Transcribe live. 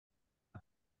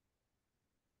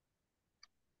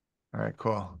All right,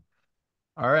 cool.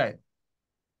 All right.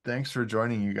 Thanks for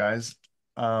joining, you guys.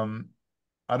 Um,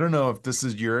 I don't know if this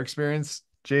is your experience,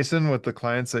 Jason, with the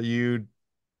clients that you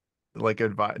like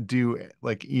advise do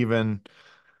like even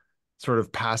sort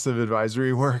of passive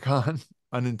advisory work on,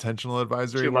 unintentional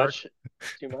advisory Too work. much?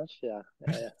 Too much? Yeah.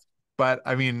 Yeah. Yeah. But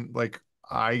I mean, like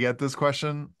I get this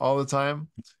question all the time.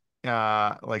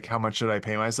 Like how much should I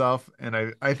pay myself?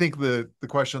 And I think the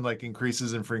question like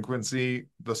increases in frequency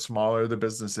the smaller the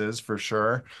business is for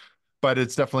sure. But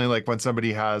it's definitely like when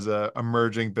somebody has a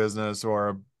emerging business or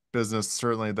a business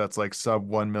certainly that's like sub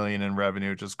 1 million in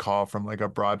revenue, just call from like a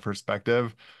broad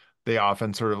perspective. They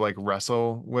often sort of like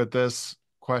wrestle with this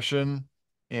question.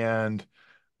 And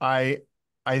I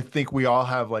I think we all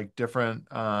have like different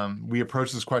we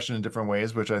approach this question in different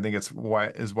ways, which I think it's why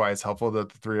it's helpful that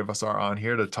the three of us are on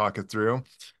here to talk it through.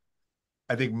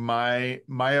 I think my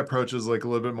approach is like a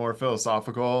little bit more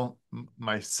philosophical.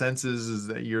 My sense is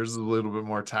that yours is a little bit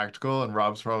more tactical, and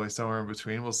Rob's probably somewhere in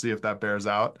between. We'll see if that bears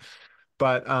out.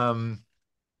 But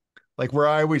like where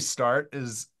I always start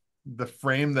is the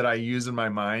frame that I use in my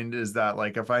mind is that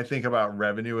like if I think about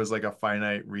revenue as like a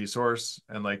finite resource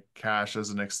and like cash as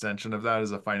an extension of that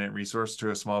as a finite resource to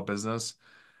a small business,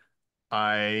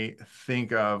 I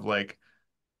think of like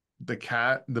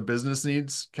the business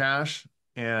needs cash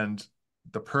and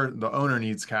the owner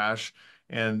needs cash,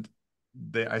 and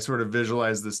I sort of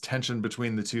visualize this tension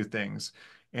between the two things,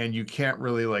 and you can't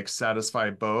really like satisfy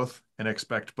both and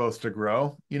expect both to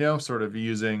grow, sort of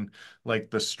using like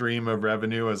the stream of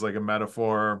revenue as like a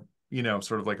metaphor,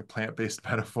 sort of like a plant-based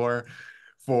metaphor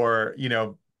for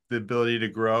the ability to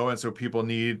grow. And so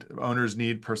owners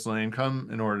need personal income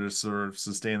in order to sort of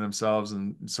sustain themselves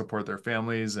and support their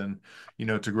families, and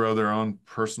to grow their own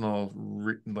personal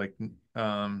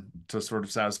to sort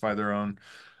of satisfy their own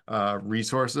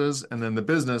resources. And then the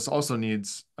business also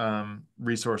needs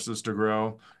resources to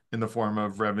grow in the form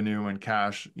of revenue and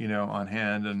cash, on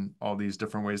hand, and all these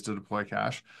different ways to deploy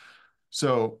cash.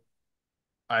 So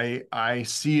I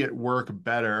see it work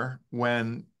better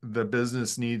when the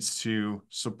business needs to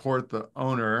support the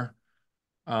owner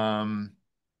um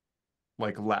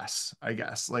like less, I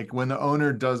guess. Like when the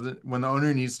owner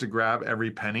needs to grab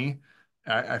every penny,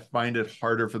 I find it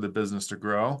harder for the business to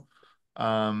grow.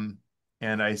 Um,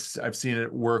 and I've seen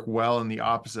it work well in the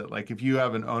opposite. Like if you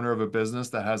have an owner of a business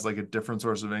that has like a different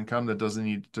source of income that doesn't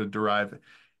need to derive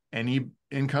any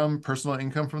personal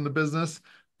income from the business,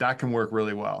 that can work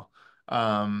really well.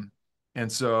 Um,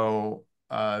 and so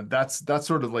that's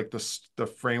sort of like the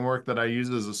framework that I use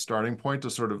as a starting point to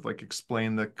sort of like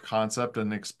explain the concept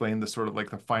and explain the sort of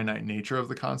like the finite nature of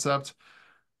the concept.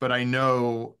 But I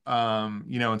know,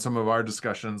 in some of our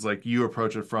discussions, like you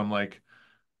approach it from like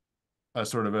a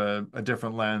sort of a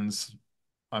different lens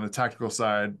on the tactical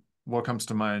side. What comes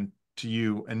to mind to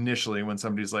you initially when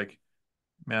somebody's like,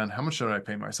 man, how much should I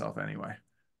pay myself anyway?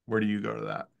 Where do you go to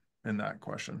that in that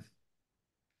question?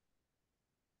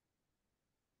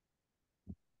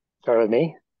 Start with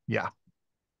me. Yeah.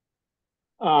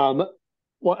 Um,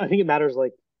 well, I think it matters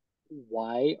like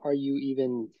why are you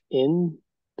even in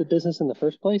the business in the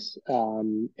first place?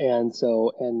 And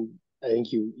I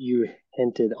think you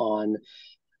hinted on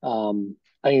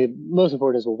I think the most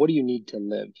important is, well, what do you need to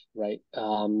live, right?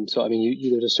 So I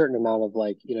mean, there's a certain amount of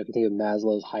like, if you think of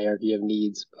Maslow's hierarchy of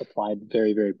needs applied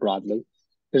very, very broadly,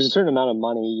 there's a certain amount of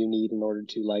money you need in order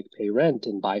to like pay rent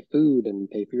and buy food and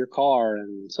pay for your car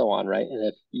and so on, right? And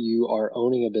if you are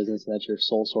owning a business and that's your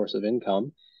sole source of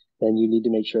income, then you need to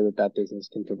make sure that that business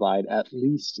can provide at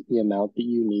least the amount that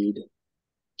you need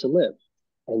to live.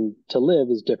 And to live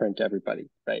is different to everybody,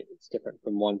 right? It's different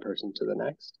from one person to the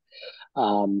next.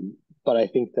 But I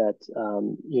think that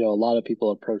a lot of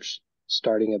people approach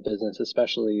starting a business,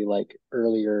 especially like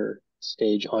earlier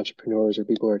stage entrepreneurs or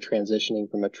people who are transitioning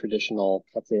from a traditional,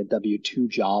 let's say a W-2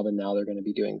 job, and now they're going to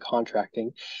be doing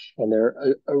contracting. And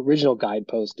their original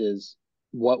guidepost is,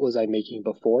 what was I making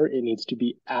before? It needs to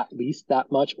be at least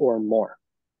that much or more.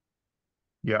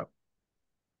 Yeah.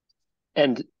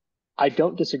 And I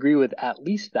don't disagree with at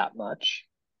least that much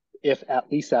if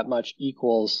at least that much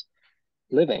equals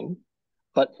living,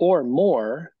 but or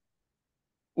more,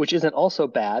 which isn't also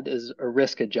bad, is a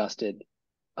risk adjusted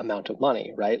amount of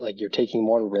money, right? Like you're taking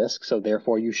more risk, so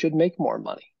therefore you should make more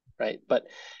money, right? But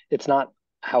it's not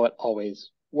how it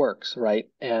always works, right?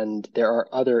 And there are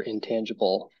other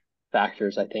intangible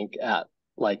factors, I think, at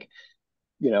like,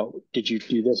 did you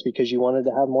do this because you wanted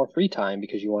to have more free time,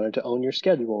 because you wanted to own your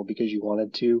schedule, because you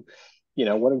wanted to,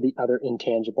 what are the other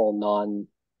intangible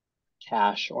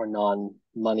cash or non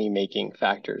money making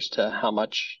factors to how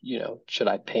much should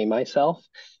I pay myself.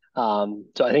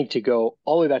 So I think to go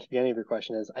all the way back to the beginning of your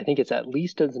question is, I think it's at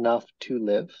least enough to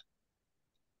live.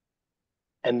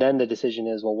 And then the decision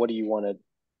is, well, what do you want to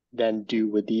then do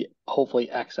with the hopefully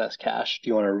excess cash? Do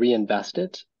you want to reinvest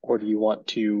it, or do you want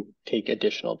to take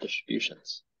additional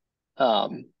distributions?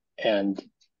 And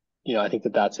I think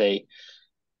that that's a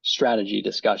strategy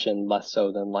discussion, less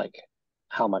so than like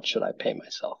how much should I pay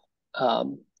myself.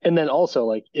 And then also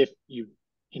like if you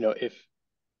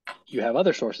have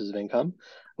other sources of income,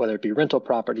 whether it be rental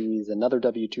properties, another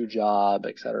W-2 job,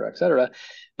 et cetera,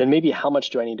 then maybe how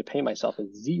much do I need to pay myself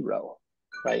is zero,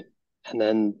 right? And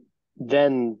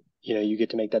then you get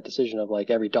to make that decision of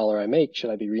like every dollar I make, should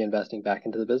I be reinvesting back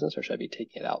into the business or should I be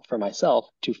taking it out for myself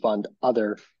to fund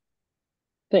other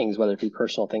things, whether it be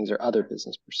personal things or other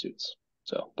business pursuits.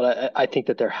 So, but I think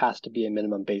that there has to be a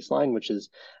minimum baseline, which is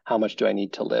how much do I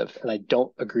need to live? And I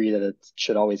don't agree that it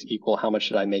should always equal how much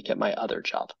should I make at my other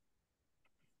job.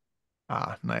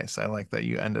 Ah, nice. I like that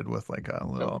you ended with like a So,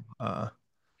 little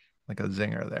like a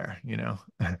zinger there, you know.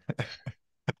 I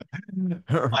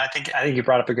think you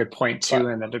brought up a good point too, but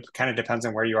and that it kind of depends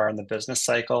on where you are in the business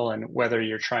cycle and whether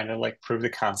you're trying to like prove the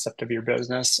concept of your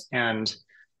business and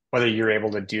whether you're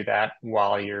able to do that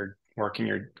while you're working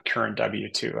your current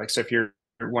W-2. Like, so if you're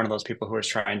one of those people who is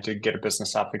trying to get a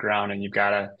business off the ground and you've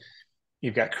got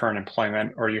current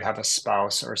employment or you have a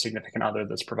spouse or a significant other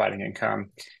that's providing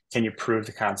income, can you prove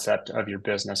the concept of your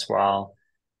business while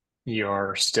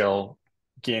you're still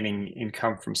gaining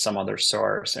income from some other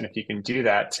source? And if you can do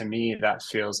that, to me, that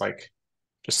feels like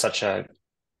just such a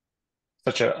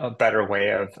better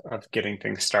way of getting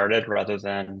things started rather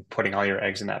than putting all your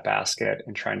eggs in that basket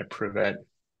and trying to prove it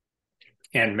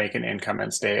and make an income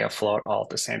and stay afloat all at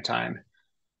the same time.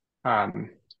 Um,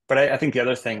 but I think the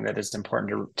other thing that is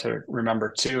important to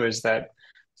remember too is that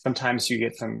sometimes you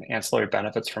get some ancillary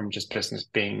benefits from just business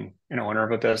being an owner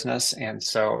of a business. And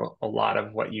so a lot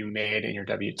of what you made in your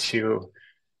W-2,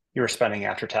 you were spending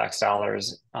after tax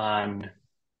dollars on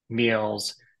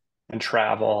meals and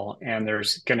travel. And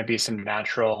there's going to be some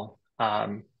natural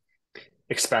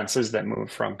expenses that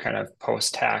move from kind of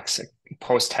post tax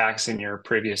in your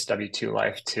previous W-2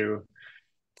 life to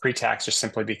pre-tax, just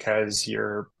simply because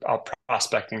you're out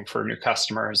prospecting for new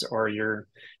customers or you're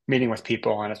meeting with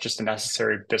people and it's just a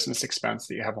necessary business expense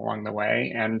that you have along the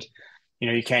way. And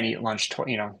you can't eat lunch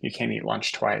you can't eat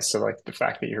lunch twice. So like the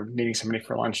fact that you're meeting somebody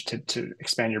for lunch to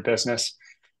expand your business,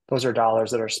 those are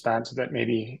dollars that are spent that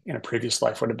maybe in a previous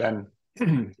life would have been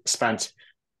spent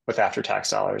with after tax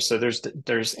dollars. So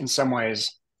there's in some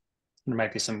ways there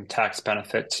might be some tax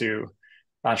benefit to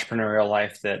entrepreneurial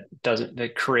life that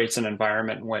creates an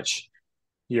environment in which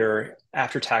your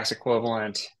after tax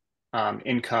equivalent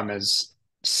income is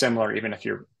similar, even if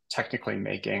you're technically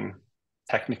making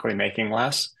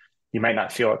less. You might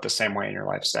not feel it the same way in your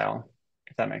lifestyle,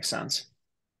 if that makes sense.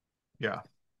 Yeah.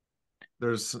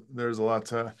 There's a lot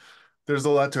to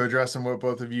address in what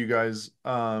both of you guys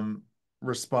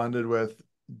responded with.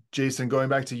 Jason, going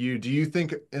back to you, do you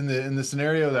think in the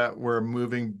scenario that we're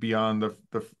moving beyond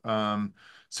the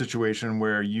situation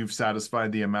where you've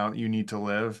satisfied the amount you need to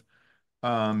live,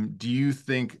 do you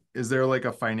think is there like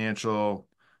a financial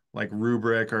like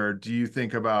rubric, or do you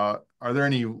think about are there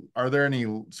any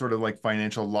sort of like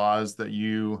financial laws that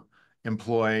you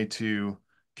employ to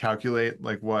calculate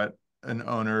like what an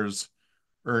owner's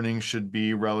earnings should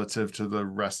be relative to the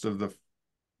rest of the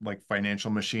like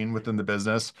financial machine within the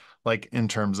business, like in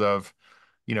terms of,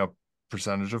 you know,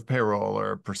 percentage of payroll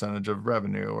or percentage of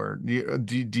revenue, or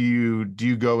do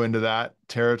you go into that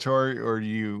territory, or do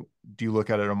you look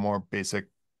at it a more basic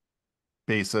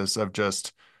basis of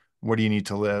just what do you need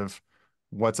to live?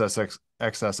 What's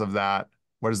excess of that?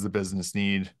 What does the business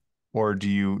need? Or do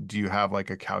you have like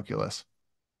a calculus?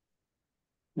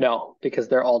 no, because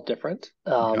they're all different.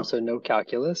 Yeah. So no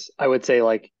calculus. I would say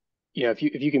like, if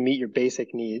you can meet your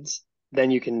basic needs,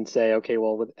 then you can say, okay,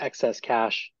 well, with excess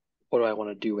cash, what do I want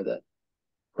to do with it?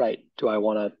 Right? Do I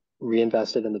want to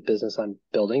reinvest it in the business I'm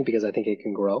building because I think it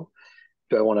can grow?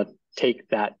 Do I want to take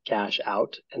that cash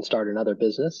out and start another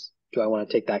business? Do I want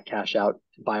to take that cash out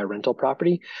and buy a rental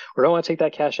property? Or do I want to take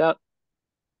that cash out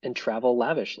and travel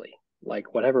lavishly?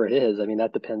 Like whatever it is, I mean,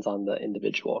 that depends on the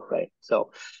individual, right?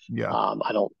 So Yeah.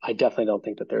 I definitely don't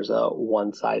think that there's a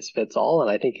one size fits all. And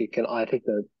I think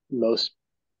the most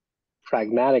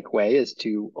pragmatic way is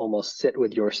to almost sit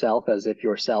with yourself as if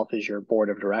yourself is your board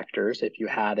of directors. If you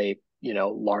had a,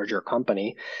 larger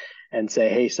company and say,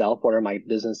 hey, self, what are my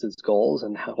business's goals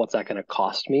and what's that going to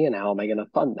cost me and how am I going to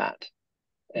fund that?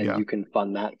 And Yeah. you can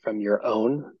fund that from your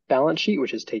own balance sheet,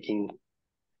 which is taking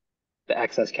the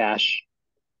excess cash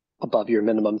above your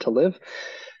minimum to live.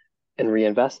 and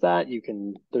reinvest that,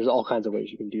 there's all kinds of ways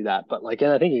you can do that. But like,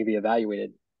 and I think it can be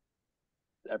evaluated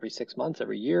every 6 months,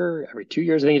 every year, every 2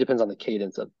 years. I think it depends on the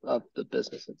cadence of the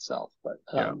business itself. But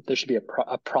Yeah. there should be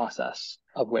a process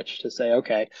of which to say,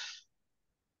 okay,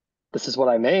 this is what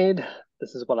I made,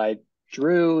 this is what I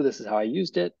drew, this is how I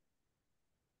used it.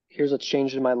 Here's what's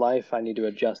changed in my life. I need to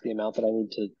adjust the amount that I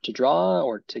need to draw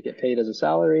or to get paid as a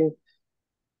salary.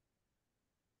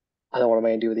 And then what am I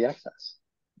going to do with the excess?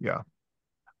 Yeah.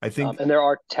 I think, and there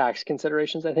are tax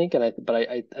considerations, I think, but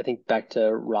I think back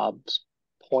to Rob's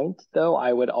point, though,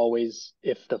 I would always,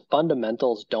 if the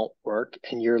fundamentals don't work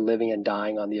and you're living and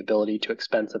dying on the ability to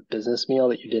expense a business meal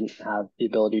that you didn't have the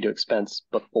ability to expense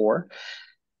before,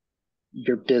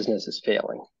 your business is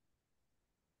failing.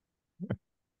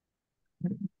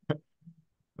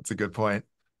 that's a good point.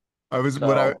 What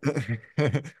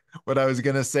I was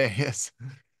gonna say is,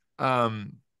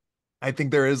 I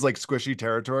think there is like squishy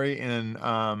territory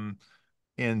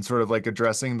in sort of like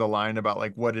addressing the line about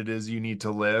like what it is you need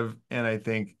to live. And I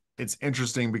think it's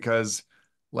interesting because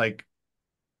like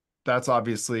that's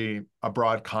obviously a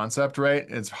broad concept, right?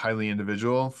 It's highly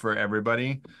individual for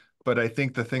everybody. But I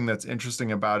think the thing that's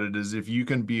interesting about it is if you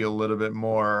can be a little bit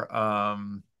more,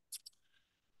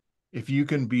 if you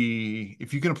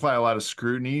can apply a lot of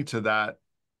scrutiny to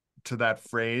that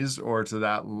phrase or to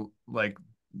that like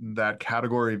that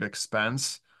category of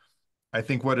expense, I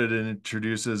think what it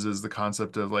introduces is the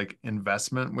concept of like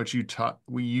investment, which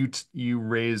you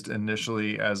raised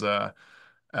initially as a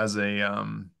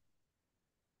um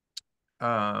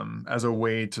as a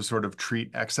way to sort of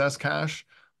treat excess cash.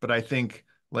 But I think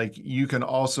like you can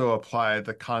also apply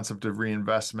the concept of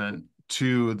reinvestment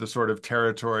to the sort of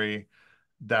territory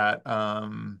that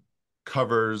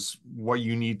covers what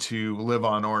you need to live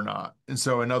on or not. And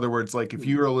so, in other words, like if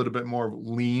you're a little bit more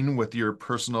lean with your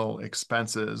personal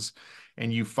expenses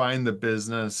and you find the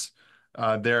business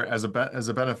there as a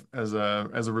benefit as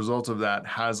a result of that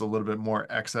has a little bit more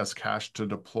excess cash to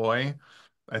deploy.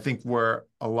 I think where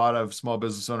a lot of small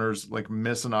business owners like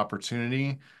miss an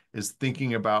opportunity is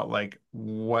thinking about like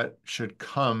what should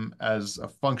come as a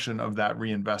function of that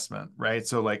reinvestment, right?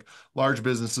 So like large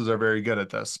businesses are very good at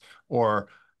this, or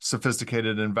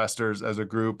sophisticated investors as a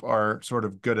group are sort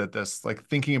of good at this, like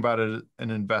thinking about it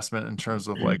an investment in terms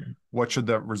of like what should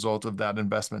the result of that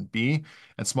investment be?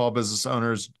 And small business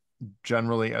owners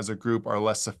generally as a group are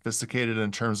less sophisticated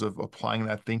in terms of applying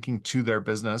that thinking to their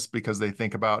business because they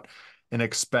think about an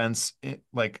expense.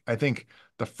 Like I think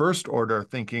the first order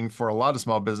thinking for a lot of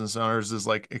small business owners is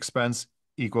like expense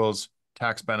equals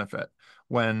tax benefit.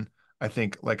 When I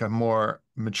think like a more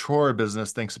mature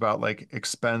business thinks about like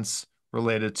expense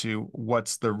related to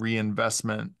what's the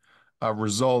reinvestment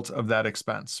result of that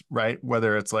expense, right?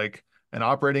 Whether it's like an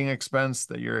operating expense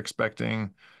that you're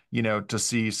expecting, to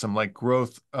see some like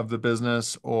growth of the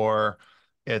business, or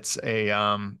it's a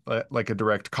like a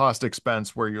direct cost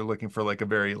expense where you're looking for like a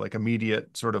very like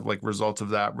immediate sort of like result of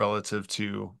that relative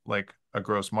to like a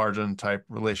gross margin type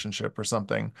relationship or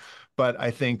something. But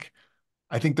I think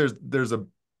there's a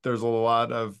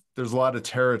lot of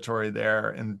territory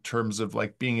there in terms of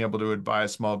like being able to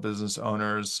advise small business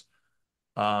owners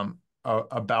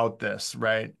about this,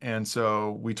 right? And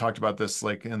so we talked about this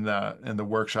like in the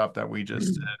workshop that we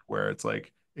just did, where it's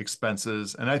like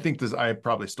expenses. And I think I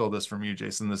probably stole this from you,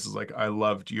 Jason. This is like I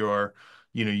loved your,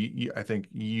 I think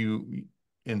you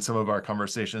in some of our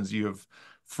conversations you have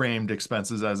framed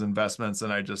expenses as investments,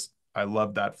 and I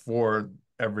love that for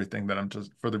everything that I'm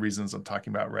just for the reasons I'm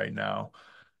talking about right now.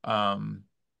 Um,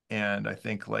 and I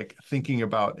think like thinking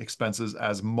about expenses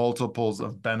as multiples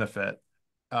of benefit,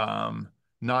 um,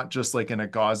 not just like in a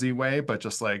gauzy way, but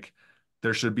just like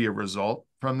there should be a result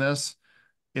from this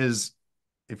is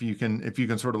if you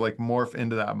can sort of like morph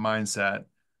into that mindset,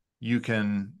 you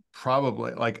can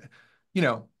probably like,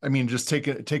 I mean, just take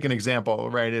an example,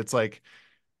 right? It's like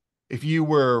if you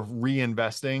were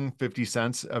reinvesting 50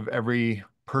 cents of every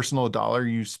personal dollar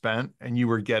you spent and you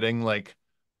were getting like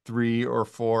 3 or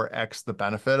 4x the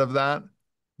benefit of that,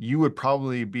 you would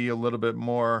probably be a little bit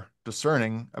more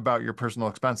discerning about your personal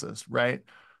expenses, right?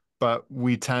 But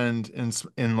we tend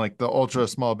in like the ultra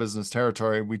small business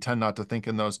territory, we tend not to think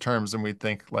in those terms, and we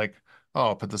think like, oh,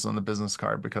 I'll put this on the business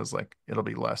card because like it'll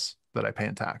be less that I pay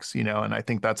in tax, and I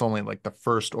think that's only like the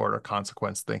first order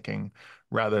consequence thinking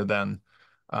rather than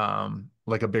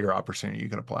like a bigger opportunity you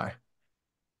can apply.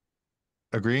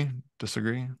 Agree?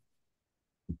 Disagree?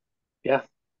 Yeah.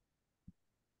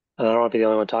 And I don't want to be the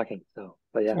only one talking. So,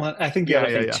 but yeah. Well, I think the Yeah, other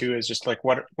yeah, thing yeah. too is just like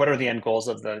what are the end goals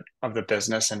of the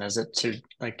business, and is it to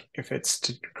like if it's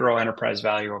to grow enterprise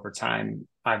value over time,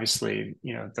 obviously,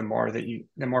 the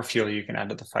more fuel you can add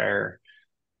to the fire,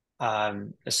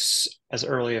 as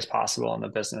early as possible in the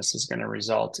business is going to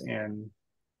result in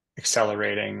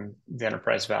accelerating the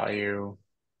enterprise value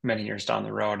many years down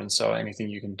the road. And so anything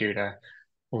you can do to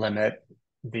limit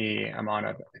the amount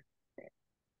of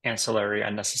ancillary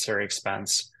unnecessary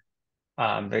expense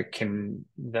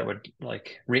that would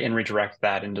like redirect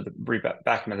that into the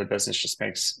back into the business just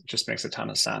makes a ton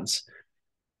of sense.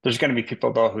 There's going to be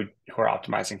people though who are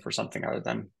optimizing for something other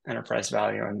than enterprise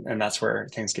value, and that's where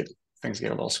things get a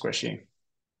little squishy.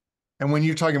 And when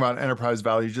you're talking about enterprise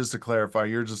value, just to clarify,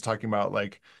 you're just talking about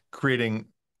like creating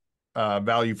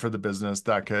value for the business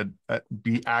that could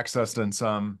be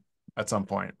accessed at some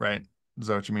point, right? Is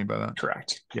that what you mean by that?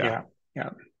 Correct. Yeah. Yeah.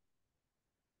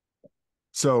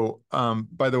 So,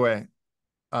 by the way,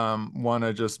 want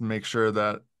to just make sure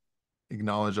that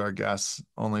acknowledge our guests,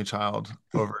 only child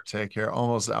overtake here,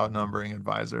 almost outnumbering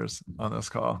advisors on this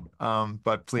call.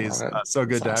 But please, so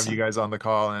good to have you guys on the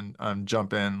call, and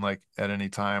jump in like at any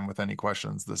time with any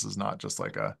questions. This is not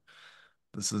like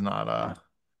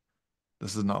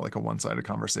a one-sided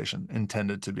conversation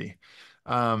intended to be.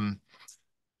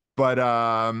 But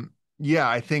yeah,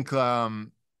 I think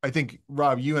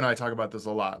Rob, you and I talk about this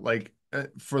a lot. Like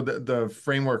for the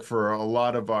framework for a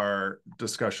lot of our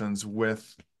discussions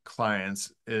with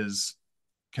clients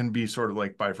can be sort of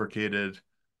like bifurcated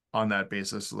on that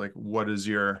basis. Like, what is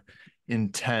your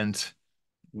intent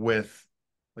with,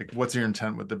 like, what's your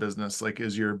intent with the business? Like,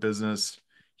 is your business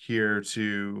here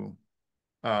to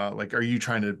like, are you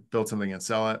trying to build something and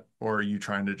sell it, or are you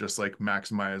trying to just like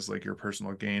maximize like your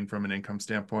personal gain from an income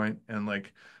standpoint? And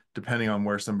like, depending on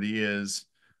where somebody is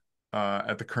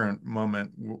at the current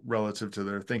moment relative to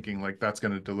their thinking, like that's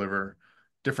going to deliver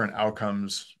different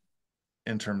outcomes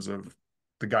in terms of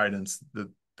the guidance that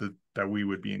we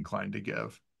would be inclined to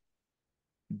give.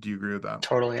 Do you agree with that?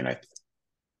 Totally. And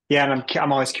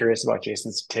I'm always curious about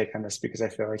Jason's take on this, because I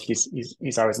feel like he's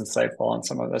always insightful on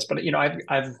some of this. But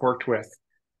I've worked with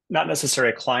not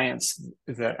necessarily clients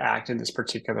that act in this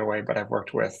particular way, but I've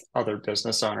worked with other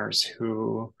business owners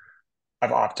who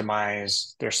have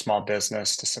optimized their small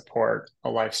business to support a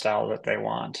lifestyle that they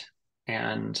want.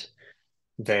 And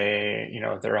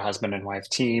they're a husband and wife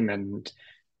team, and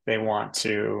they want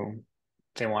to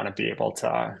be able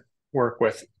to work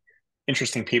with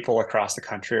interesting people across the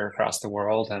country or across the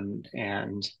world,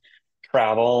 and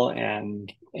travel,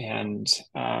 and they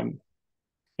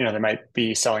might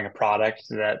be selling a product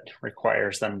that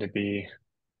requires them to be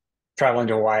traveling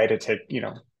to Hawaii to take,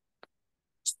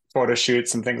 photo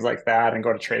shoots and things like that, and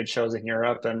go to trade shows in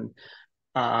Europe, and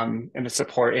to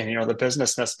support, and the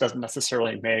business doesn't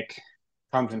necessarily make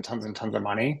tons and tons and tons of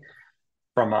money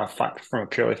from a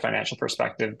purely financial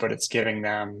perspective, but it's giving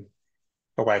them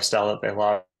the lifestyle that they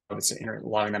love. It's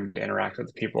allowing them to interact with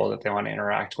the people that they want to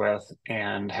interact with,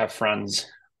 and have friends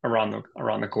around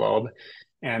the globe.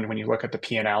 And when you look at the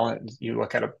P&L, you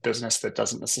look at a business that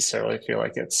doesn't necessarily feel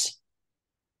like it's,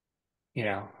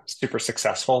 super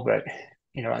successful, but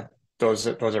those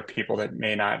are people that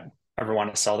may not ever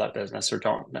want to sell that business, or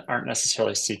aren't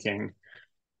necessarily seeking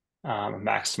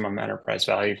maximum enterprise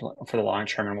value for the long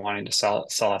term and wanting to sell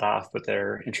it off, but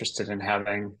they're interested in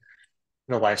having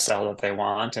the lifestyle that they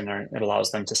want, and it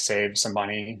allows them to save some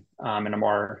money in a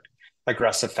more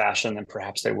aggressive fashion than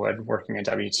perhaps they would working a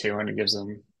W-2, and it gives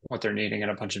them what they're needing in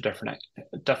a bunch of different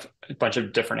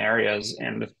areas.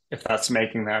 And if that's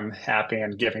making them happy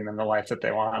and giving them the life that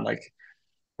they want, like,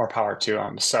 more power to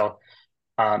them. So,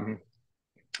 and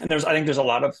I feel like there's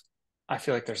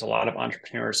a lot of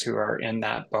entrepreneurs who are in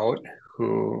that boat,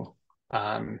 who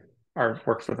are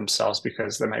work for themselves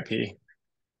because they might be,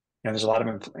 there's a lot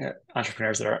of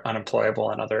entrepreneurs that are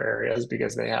unemployable in other areas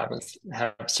because they have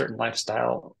certain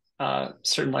lifestyle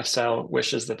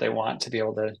wishes that they want to be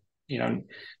able to,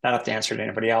 not have to answer to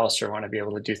anybody else, or want to be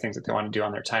able to do things that they want to do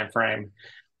on their time frame,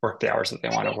 work the hours that they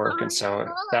want to work. And so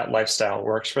that lifestyle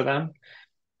works for them.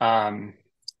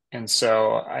 And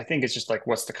so I think it's just like,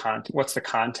 what's the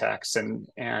context, and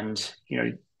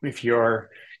if you're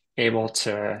able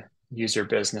to use your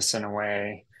business in a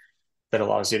way that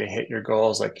allows you to hit your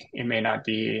goals, like it may not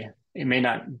be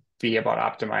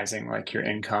about optimizing like your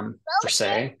income per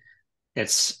se.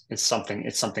 It's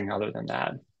something other than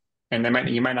that. And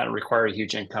you might not require a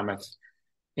huge income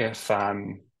if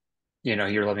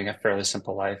you're living a fairly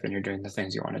simple life and you're doing the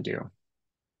things you want to do.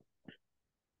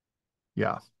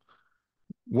 Yeah.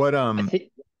 I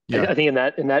think in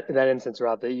that instance,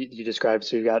 Rob, that you described,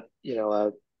 so you got,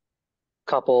 a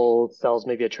couple sells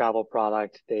maybe a travel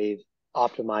product, they've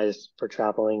optimized for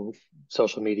traveling,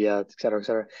 social media, et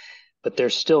cetera, but they're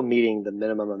still meeting the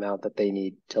minimum amount that they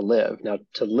need to live. Now,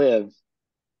 to live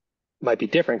might be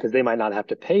different because they might not have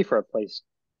to pay for a place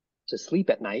to sleep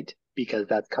at night because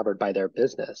that's covered by their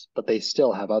business, but they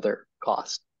still have other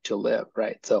costs to live,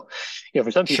 right? So,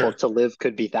 for some people Sure. to live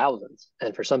could be thousands,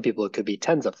 and for some people it could be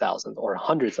tens of thousands or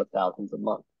hundreds of thousands a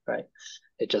month, right?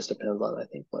 It just depends on, I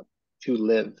think, what to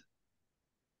live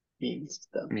means to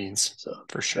them. Means, so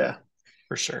for sure. Yeah.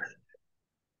 For sure.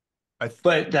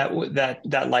 But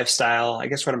that lifestyle, I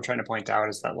guess what I'm trying to point out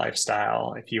is that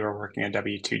lifestyle, if you were working a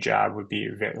W-2 job, would be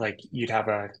like you'd have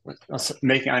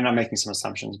I'm not making some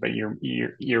assumptions, but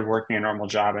you're working a normal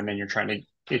job and then you're trying to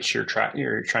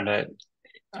you're trying to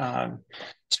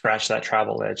scratch that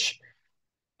travel itch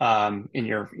in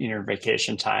your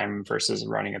vacation time versus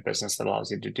running a business that allows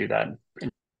you to do that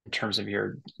in terms of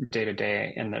your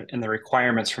day-to-day, and the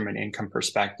requirements from an income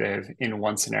perspective in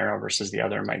one scenario versus the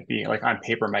other might be, like, on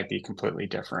paper might be completely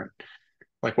different.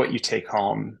 Like what you take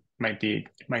home might be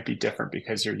different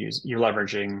because you're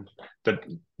leveraging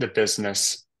the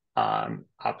business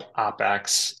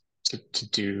OpEx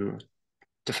to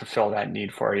fulfill that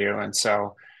need for you. And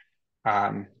so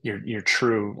your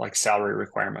true like salary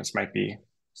requirements might be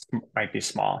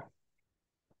small.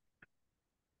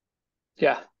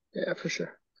 Yeah, for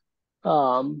sure.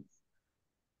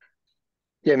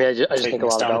 Yeah, I mean, I just think a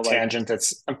lot about tangent.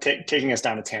 I'm taking us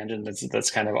down a tangent.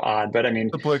 That's kind of odd, but I mean,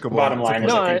 applicable. Bottom line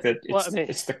is, I think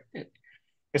that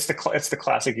it's the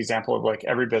classic example of like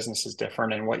every business is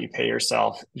different, and what you pay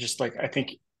yourself. Just like I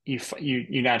think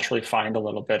you naturally find a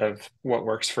little bit of what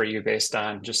works for you based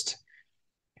on just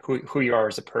who you are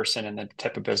as a person and the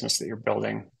type of business that you're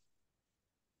building.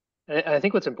 I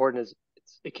think what's important is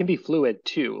it can be fluid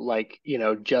too. Like,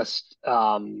 just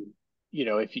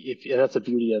if that's the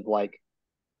beauty of like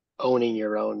owning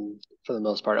your own, for the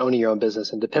most part, owning your own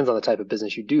business, and depends on the type of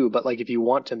business you do. But like, if you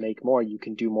want to make more, you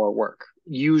can do more work.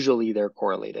 Usually they're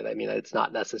correlated. I mean, it's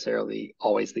not necessarily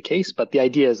always the case, but the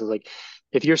idea is like,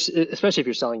 especially if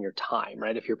you're selling your time,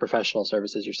 right? If you're professional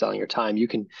services, you're selling your time, you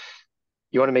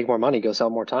want to make more money, go sell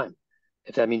more time.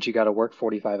 If that means you got to work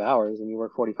 45 hours and you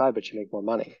work 45, but you make more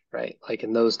money, right? Like,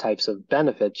 in those types of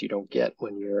benefits you don't get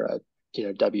when you're a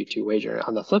W-2 wager.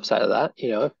 On the flip side of that,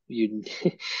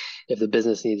 if the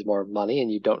business needs more money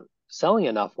and you don't selling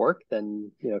enough work,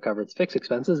 then cover its fixed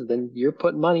expenses, then you're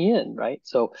putting money in, right?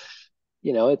 So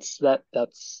it's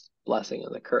that's blessing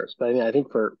and the curse. But I mean, I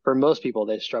think for most people,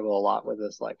 they struggle a lot with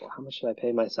this, like, well, how much should I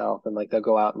pay myself? And like, they'll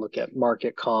go out and look at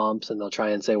market comps, and they'll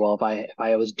try and say, well, if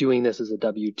I was doing this as a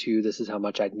W-2, this is how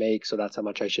much I'd make, so that's how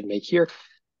much I should make here.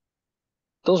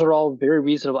 Those are all very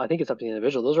reasonable. I think it's up to the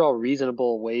individual. Those are all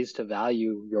reasonable ways to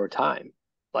value your time,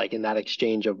 like in that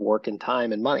exchange of work and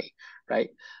time and money,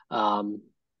 right?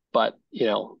 But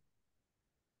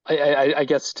I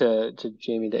guess to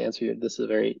Jamie, to answer you, this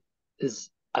is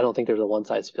I don't think there's a one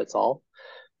size fits all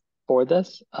for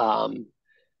this. And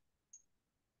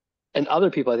other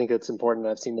people, I think it's important,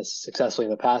 I've seen this successfully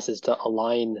in the past, is to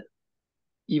align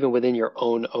even within your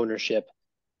own ownership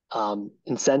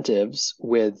incentives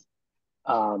with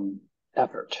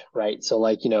effort, right? So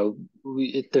like,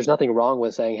 there's nothing wrong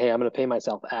with saying, hey, I'm going to pay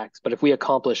myself X, but if we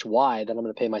accomplish Y, then I'm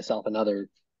going to pay myself another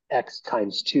X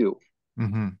times 2.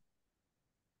 Mm-hmm.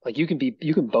 Like, you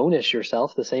can bonus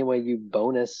yourself the same way you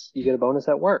get a bonus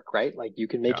at work, right? Like, you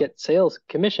can make it sales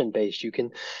commission based.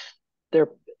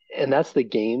 And that's the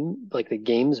game, like the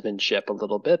gamesmanship a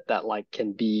little bit, that like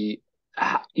can be,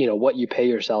 what you pay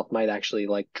yourself might actually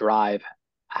like drive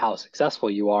how successful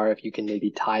you are, if you can maybe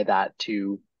tie that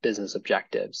to business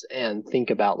objectives and think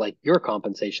about like your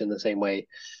compensation the same way,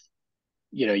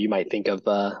 you might think of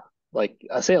like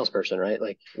a salesperson, right?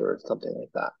 Like, or something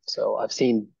like that. So I've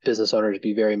seen business owners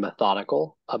be very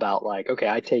methodical about like, okay,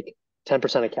 I take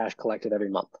 10% of cash collected every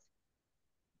month.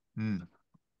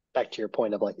 Back to your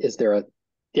point of like, so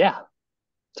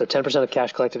 10% of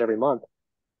cash collected every month,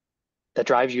 that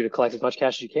drives you to collect as much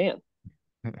cash as you can.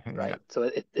 Right. So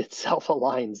it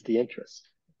self-aligns the interest.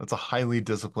 That's a highly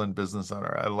disciplined business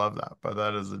owner. I love that, but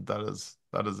that is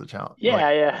a challenge.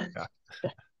 Yeah.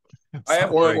 I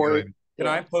have one. Can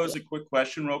I pose a quick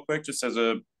question real quick, just as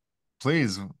a...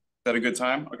 Please. Is that a good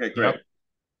time? Okay, great. Yep.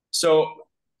 So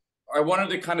I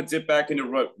wanted to kind of dip back into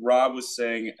what Rob was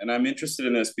saying, and I'm interested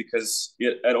in this because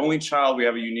at Only Child, we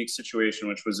have a unique situation,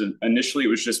 which was initially it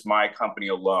was just my company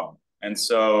alone. And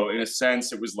so in a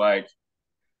sense, it was like,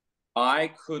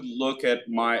 I could look at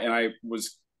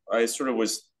I sort of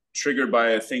was triggered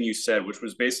by a thing you said, which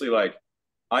was basically like,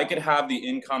 I could have the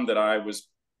income that I was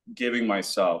giving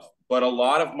myself, but a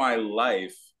lot of my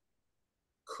life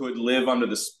could live under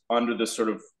this sort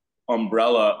of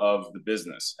umbrella of the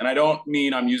business. And I don't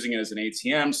mean I'm using it as an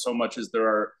ATM so much as there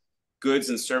are goods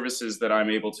and services that I'm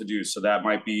able to do. So that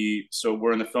might be, so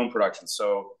we're in the film production.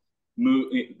 So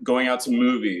going out to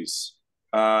movies,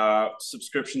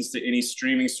 subscriptions to any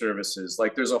streaming services.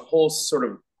 Like there's a whole sort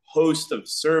of host of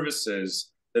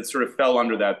services that sort of fell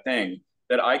under that thing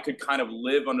that I could kind of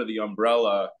live under the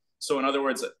umbrella. So in other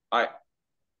words,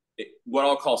 what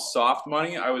I'll call soft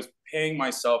money, I was paying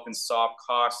myself in soft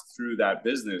costs through that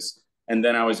business, and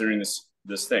then I was earning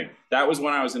this thing. That was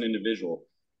when I was an individual.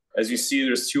 As you see,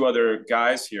 there's two other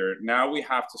guys here. Now we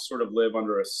have to sort of live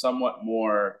under a somewhat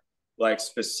more like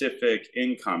specific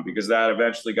income, because that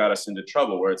eventually got us into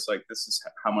trouble where it's like, this is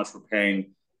how much we're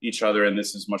paying each other, and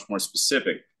this is much more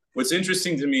specific. What's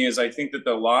interesting to me is I think that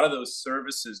a lot of those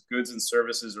services, goods and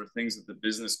services, are things that the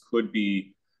business could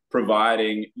be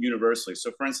providing universally.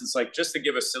 So for instance, like just to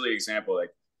give a silly example, like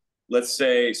let's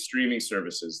say streaming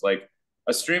services, like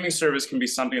a streaming service can be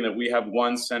something that we have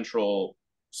one central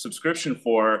subscription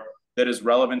for that is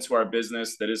relevant to our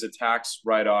business, that is a tax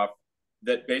write-off,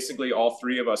 that basically all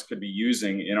three of us could be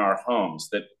using in our homes,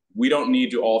 that we don't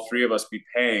need to all three of us be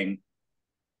paying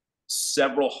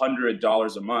several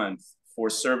 $100s a month for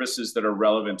services that are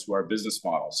relevant to our business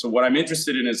model. So what I'm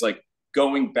interested in is like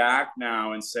going back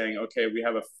now and saying, okay, we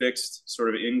have a fixed sort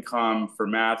of income for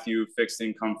Matthew, fixed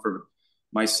income for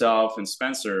myself and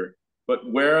Spencer, but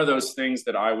where are those things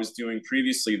that I was doing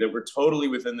previously that were totally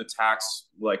within the tax,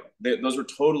 like those were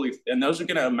totally, and those are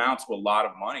going to amount to a lot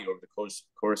of money over the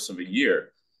course of a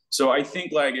year. So I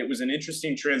think like it was an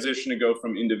interesting transition to go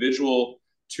from individual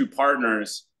to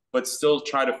partners, but still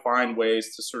try to find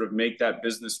ways to sort of make that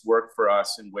business work for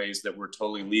us in ways that were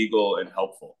totally legal and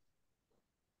helpful.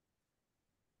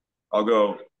 I'll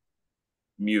go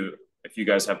mute if you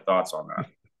guys have thoughts on that.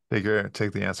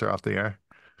 Take the answer off the air.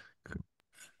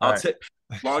 I'll take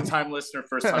long time listener,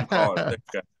 first time caller.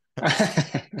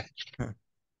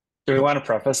 Do we want to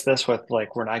preface this with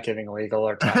like we're not giving legal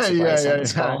or tax advice on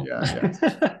this call?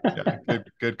 Yeah.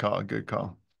 Good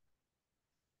call.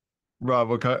 Rob,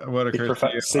 what occurs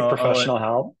to you? Seek professional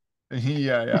help.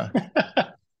 Yeah. Do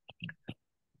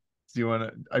you want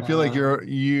to? I feel like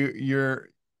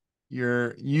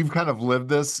you've kind of lived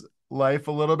this life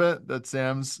a little bit that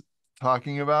Sam's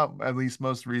talking about, at least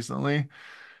most recently.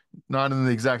 Not in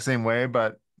the exact same way,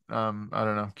 but I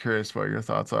don't know. Curious what your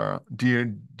thoughts are.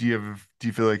 Do you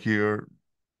feel like you're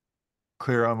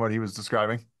clear on what he was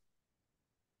describing?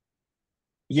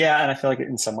 Yeah, and I feel like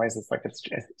in some ways it's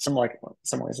some ways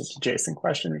it's a Jason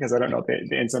question because I don't know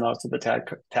the ins and outs of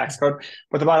the tax code.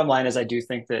 But the bottom line is I do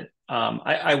think that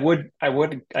I would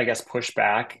I guess push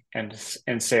back and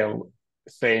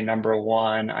say number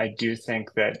one, I do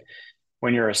think that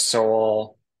when you're a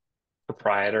sole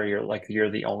proprietor,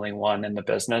 you're the only one in the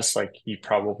business, like you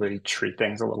probably treat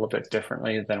things a little bit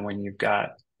differently than when you've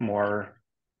got more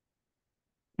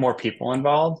people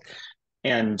involved,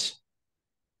 and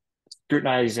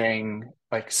scrutinizing,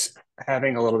 like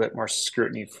having a little bit more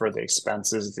scrutiny for the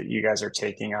expenses that you guys are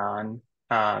taking on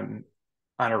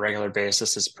a regular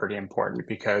basis is pretty important,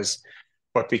 because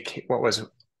what was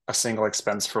a single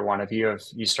expense for one of you, if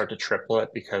you start to triple it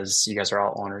because you guys are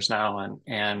all owners now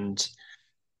and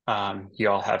you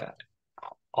all have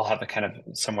a kind of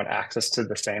somewhat access to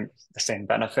the same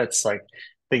benefits, like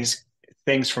things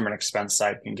from an expense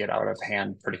side can get out of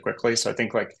hand pretty quickly. So I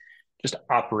think like just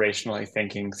operationally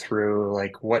thinking through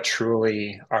like what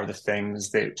truly are the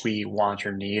things that we want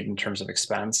or need in terms of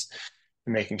expense,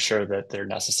 and making sure that they're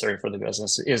necessary for the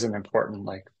business is an important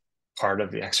like part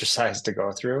of the exercise to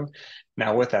go through.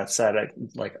 Now, with that said,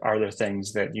 are there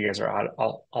things that you guys are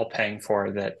all paying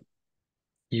for that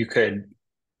you could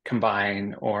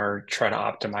combine or try to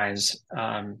optimize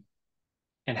and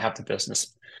have the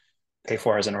business pay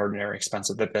for as an ordinary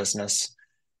expense of the business?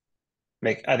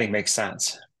 I think makes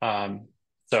sense.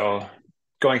 So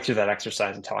going through that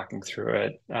exercise and talking through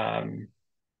it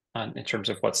in terms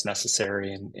of what's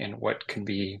necessary and what can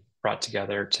be brought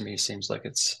together, to me seems like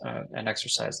it's an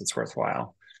exercise that's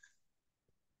worthwhile.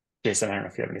 Jason, I don't know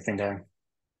if you have anything to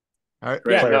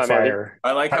clarify or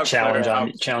I like how challenge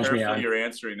carefully me on. You're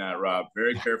answering that, Rob.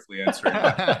 Very carefully answering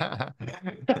that.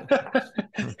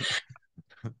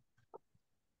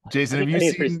 Jason, have you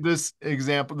seen this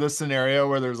example, this scenario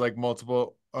where there's like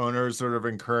multiple owners sort of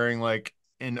incurring like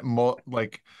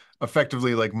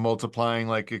effectively like multiplying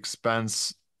like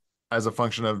expense as a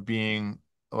function of being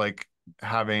like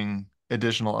having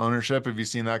additional ownership? Have you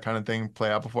seen that kind of thing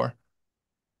play out before?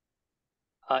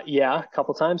 Yeah, a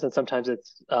couple times, and sometimes it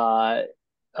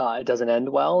doesn't end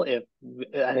well.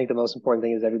 I think the most important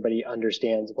thing is everybody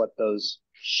understands what those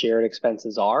shared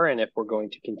expenses are, and if we're going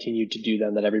to continue to do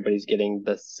them, that everybody's getting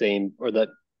the same, or that,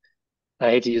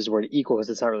 I hate to use the word equal because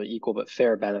it's not really equal, but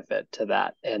fair benefit to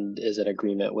that, and is in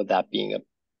agreement with that being a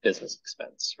business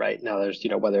expense. Right now, there's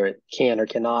whether it can or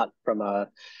cannot from a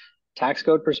tax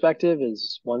code perspective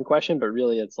is one question, but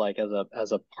really it's like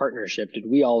as a partnership, did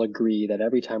we all agree that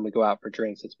every time we go out for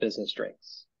drinks, it's business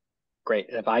drinks? Great.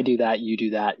 And if I do that, you do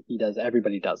that, he does,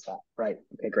 everybody does that, right?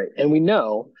 Okay, great. And we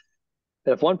know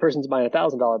that if one person's buying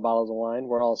 $1,000 bottles of wine,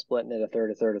 we're all splitting it a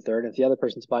third, a third, a third. And if the other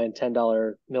person's buying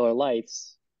 $10 Miller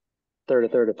Lights, third, a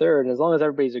third, a third. And as long as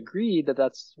everybody's agreed that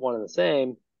that's one and the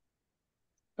same,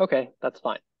 okay, that's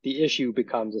fine. The issue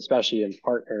becomes, especially in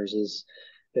partners, is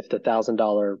if the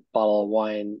 $1,000 bottle of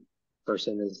wine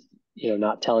person is,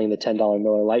 not telling the $10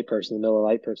 Miller Lite person, the Miller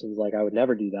Lite person is like, I would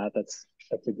never do that. That's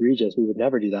egregious. We would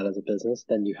never do that as a business.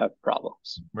 Then you have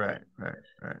problems. Right.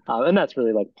 And that's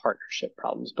really like partnership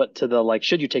problems. But to the like,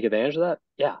 should you take advantage of that?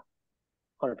 Yeah,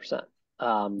 100%.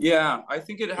 Yeah, I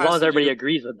think it has as long as everybody do,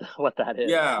 agrees with what that is.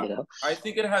 Yeah, I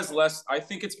think it has less. I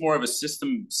think it's more of a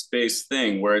system-based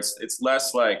thing where it's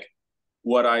less like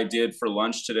what I did for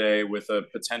lunch today with a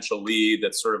potential lead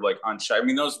that's sort of like unshy. I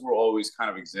mean, those will always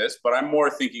kind of exist, but I'm more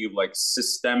thinking of like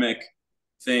systemic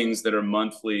things that are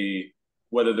monthly,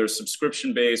 whether they're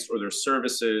subscription-based or they're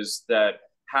services that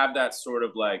have that sort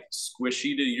of like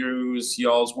squishy, to use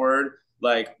y'all's word,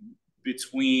 like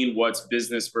between what's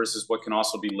business versus what can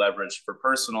also be leveraged for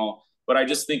personal. But I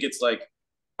just think it's like,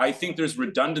 I think there's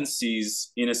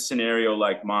redundancies in a scenario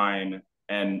like mine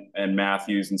and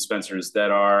Matthews and Spencer's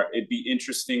that it'd be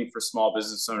interesting for small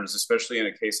business owners, especially in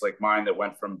a case like mine that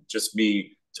went from just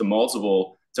me to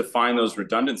multiple, to find those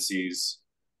redundancies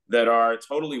that are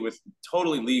totally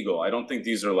legal. I don't think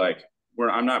these are like,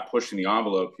 I'm not pushing the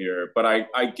envelope here, but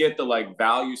I get the like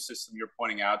value system you're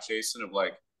pointing out, Jason, of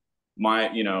like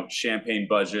my, champagne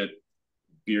budget,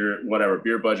 beer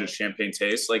budget, champagne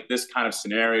taste, like this kind of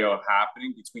scenario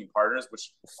happening between partners,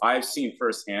 which I've seen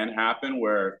firsthand happen,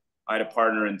 where I had a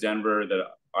partner in Denver that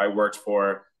I worked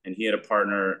for, and he had a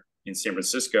partner in San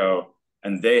Francisco,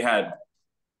 and they had,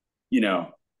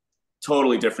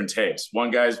 totally different tastes.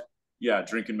 One guy's,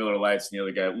 drinking Miller Lights, and the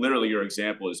other guy, literally your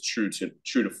example is true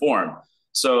to form.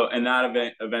 So, and that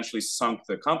event eventually sunk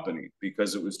the company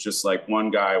because it was just like one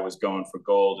guy was going for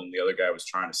gold and the other guy was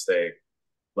trying to stay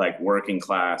like working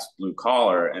class, blue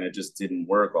collar, and it just didn't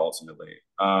work ultimately.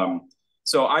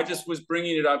 So I just was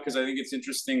bringing it up because I think it's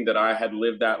interesting that I had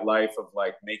lived that life of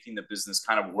like making the business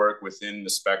kind of work within the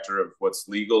spectrum of what's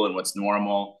legal and what's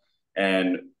normal,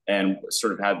 and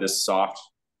sort of had this soft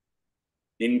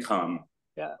income,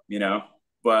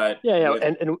 but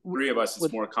and three of us,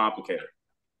 it's more complicated.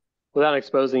 Without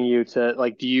exposing you to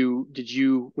like, did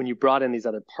you, when you brought in these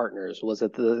other partners, was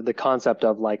it the concept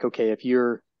of like, okay, if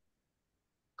your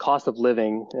cost of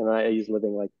living, and I use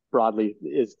living like broadly,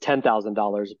 is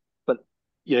 $10,000, but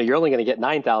you're only going to get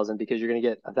 $9,000 because you're going to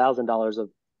get $1,000 of,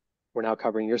 we're now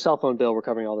covering your cell phone bill, we're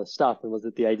covering all this stuff. And was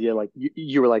it the idea like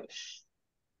you were like,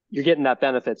 you're getting that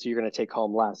benefit, so you're going to take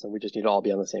home less, and we just need to all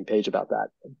be on the same page about that?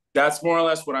 That's more or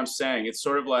less what I'm saying. It's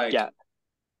sort of like,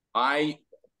 I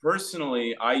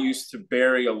used to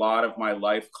bury a lot of my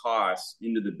life costs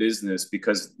into the business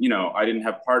because, I didn't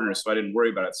have partners, so I didn't worry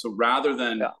about it. So rather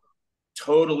than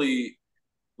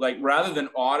rather than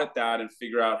audit that and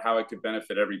figure out how it could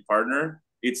benefit every partner,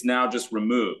 it's now just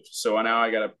removed. So now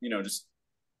I got to, just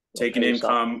take an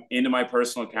income into my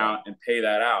personal account and pay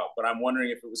that out. But I'm wondering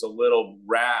if it was a little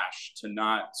rash to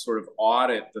not sort of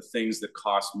audit the things that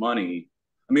cost money.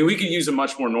 I mean, we could use a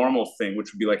much more normal thing,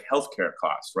 which would be like healthcare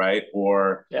costs, right?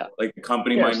 Or like the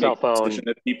company might make a decision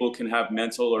that people can have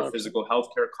mental or physical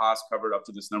healthcare costs covered up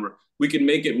to this number. We can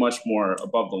make it much more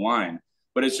above the line.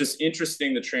 But it's just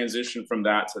interesting the transition from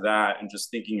that to that, and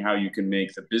just thinking how you can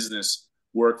make the business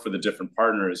work for the different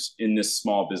partners in this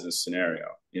small business scenario,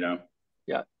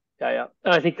 Yeah.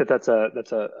 And I think that's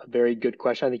a very good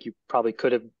question. I think you probably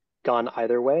could have gone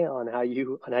either way on how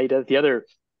you did it. The other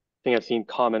thing I've seen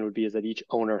common would be is that each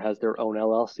owner has their own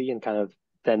LLC and kind of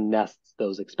then nests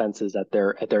those expenses at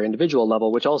their individual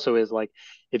level, which also is like,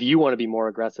 if you want to be more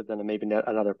aggressive than maybe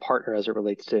another partner as it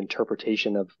relates to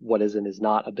interpretation of what is and is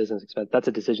not a business expense, that's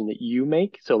a decision that you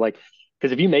make. So like,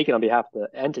 because if you make it on behalf of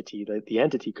the entity, the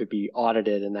entity could be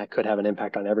audited, and that could have an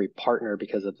impact on every partner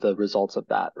because of the results of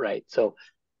that, right? So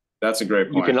that's a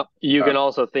great point. You can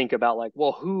also think about like,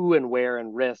 well, who and where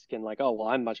and risk, and like, oh, well,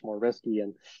 I'm much more risky.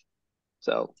 And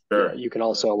so you can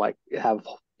also like have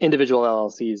individual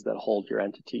LLCs that hold your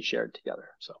entity shared together.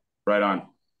 So right on.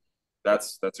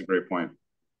 That's a great point.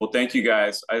 Well, thank you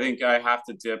guys. I think I have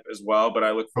to dip as well, but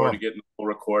I look forward to getting the full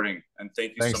recording. And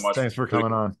thank you so much. Thanks for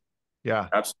coming on. Yeah,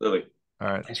 absolutely. All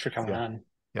right. Thanks for coming on.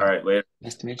 Yeah. All right, later.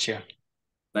 Nice to meet you.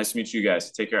 Nice to meet you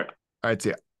guys. Take care. All right,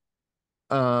 see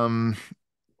ya.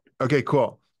 Okay,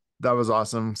 cool. That was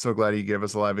awesome. So glad you gave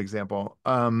us a live example.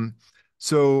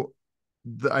 So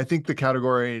I think the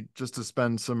category, just to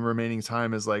spend some remaining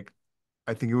time, is like,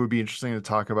 I think it would be interesting to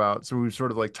talk about. So we've sort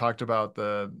of like talked about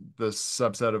the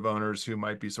subset of owners who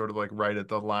might be sort of like right at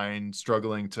the line,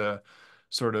 struggling to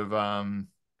sort of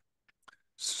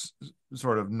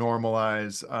sort of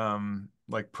normalize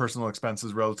like personal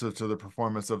expenses relative to the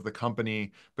performance of the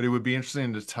company. But it would be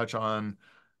interesting to touch on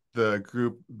the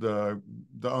group, the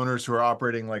owners who are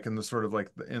operating like in the sort of like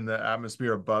in the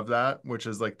atmosphere above that, which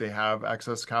is like they have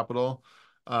excess capital,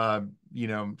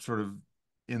 sort of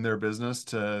in their business,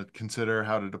 to consider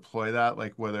how to deploy that,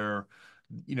 like whether,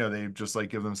 they just like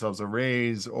give themselves a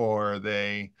raise, or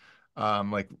they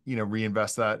like,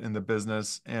 reinvest that in the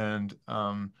business. And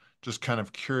just kind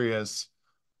of curious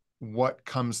what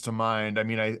comes to mind. I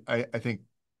mean, I think,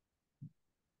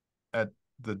 at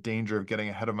the danger of getting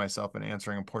ahead of myself and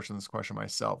answering a portion of this question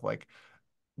myself, like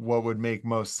what would make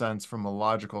most sense from a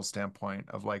logical standpoint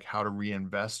of like how to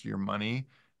reinvest your money,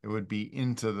 it would be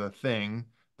into the thing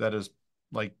that is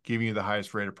like giving you the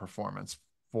highest rate of performance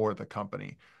for the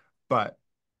company. But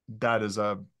that is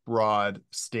a broad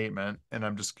statement, and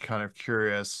I'm just kind of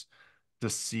curious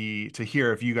to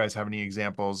hear if you guys have any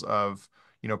examples of,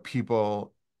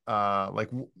 people like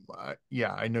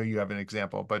yeah, I know you have an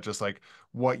example, but just like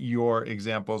what your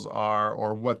examples are,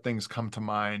 or what things come to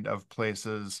mind of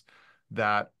places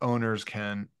that owners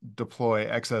can deploy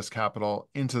excess capital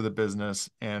into the business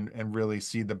and really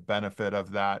see the benefit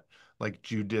of that, like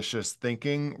judicious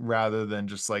thinking, rather than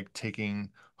just like taking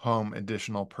home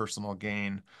additional personal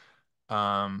gain.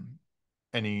 um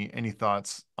any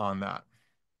thoughts on that?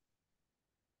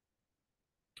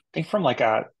 I think from like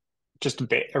a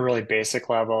really basic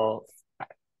level,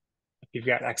 if you've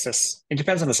got excess, it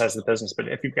depends on the size of the business, but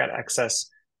if you've got excess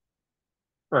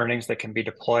earnings that can be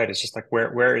deployed, it's just like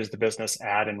where is the business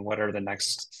at, and what are the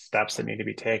next steps that need to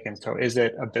be taken? So is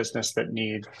it a business that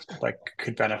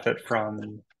could benefit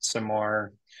from some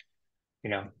more, you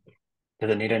know, does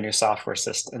it need a new software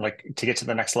system, like to get to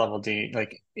the next level?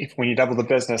 Like if when you double the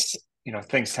business,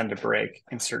 things tend to break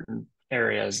in certain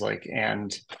areas,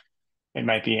 and it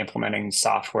might be implementing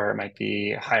software, it might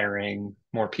be hiring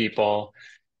more people,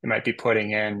 it might be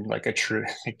putting in like a true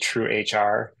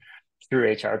HR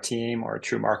team, or a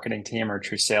true marketing team, or a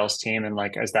true sales team. And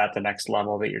like, is that the next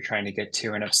level that you're trying to get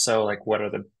to? And if so, like what are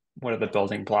the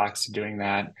building blocks to doing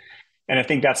that? And I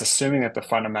think that's assuming that the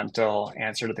fundamental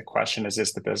answer to the question is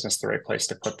the business the right place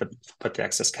to put the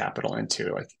excess capital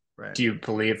into? Like, Right. do you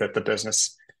believe that the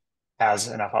business has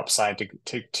enough upside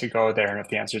to go there? And if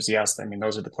the answer is yes, I mean,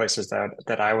 those are the places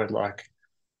that I would look.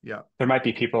 Yeah. There might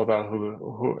be people though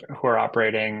who are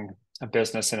operating a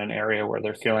business in an area where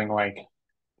they're feeling like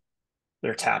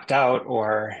they're tapped out,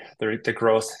 or there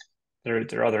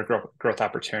are other growth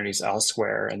opportunities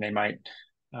elsewhere, and they might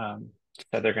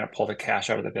that they're going to pull the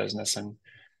cash out of the business and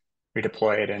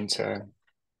redeploy it into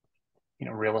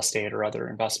real estate or other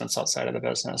investments outside of the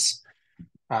business.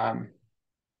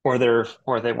 Or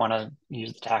they want to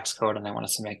use the tax code, and they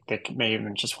may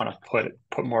even just want to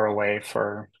put more away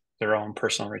for their own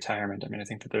personal retirement. I mean, I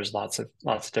think that there's lots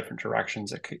of different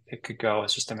directions it could go.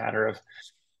 It's just a matter of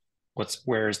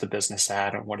where is the business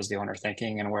at, and what is the owner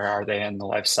thinking, and where are they in the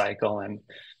life cycle, and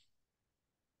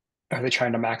are they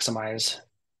trying to maximize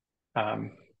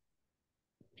um,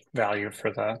 value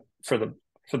for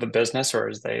the business,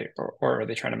 or are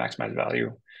they trying to maximize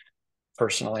value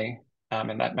personally?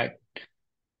 And that might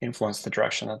influence the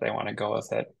direction that they want to go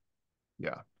with it.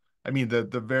 Yeah. I mean,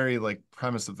 the very like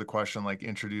premise of the question like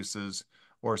introduces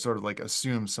or sort of like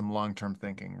assumes some long-term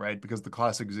thinking, right? Because the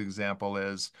classic example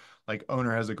is like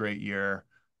owner has a great year,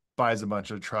 buys a bunch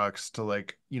of trucks to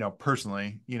like,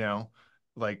 personally,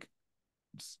 like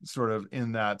sort of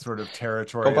in that sort of Go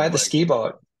territory of buy the like, ski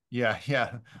boat. yeah,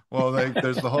 yeah. Well, like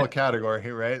there's the whole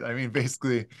category, right? I mean,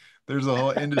 basically, there's a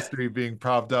whole industry being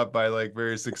propped up by like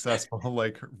very successful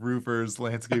like roofers,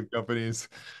 landscape companies,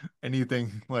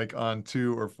 anything like on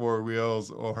 2 or 4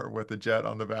 wheels or with a jet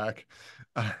on the back.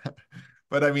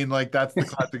 But I mean, like that's the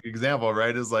classic example,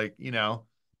 right? Is like,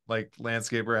 like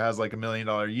landscaper has like $1 million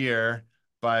a year,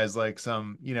 buys like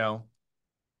some,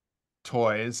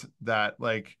 toys that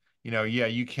like, yeah,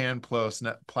 you can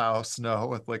plow snow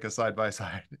with like a side by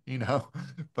side,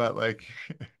 but like,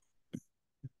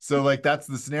 so like that's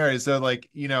the scenario. So like,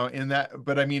 in that,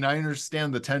 but I mean, I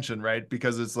understand the tension, right?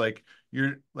 Because it's like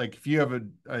you're like if you have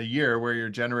a year where you're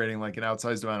generating like an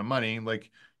outsized amount of money, like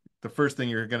the first thing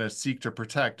you're going to seek to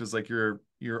protect is like your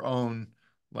own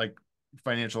like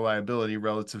financial liability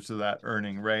relative to that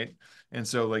earning, right? And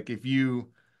so like if you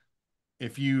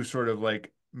sort of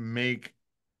like make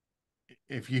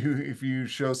if you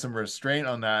show some restraint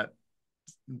on that,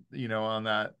 on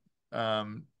that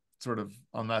sort of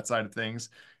on that side of things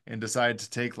and decide to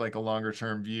take like a longer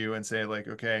term view and say like,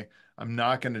 okay, I'm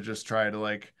not going to just try to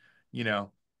like, you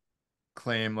know,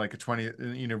 claim like a 20,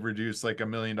 you know, reduce like $1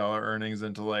 million earnings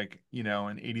into like, you know,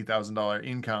 an $80,000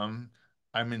 income.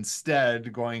 I'm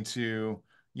instead going to,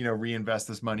 you know, reinvest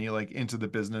this money like into the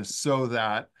business so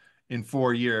that in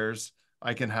 4 years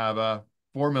I can have a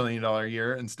 $4 million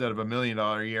year instead of $1 million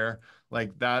year.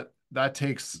 Like that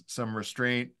takes some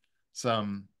restraint,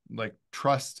 some like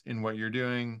trust in what you're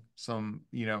doing, some,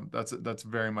 you know, that's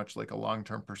very much like a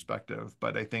long-term perspective.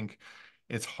 But I think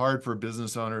it's hard for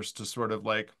business owners to sort of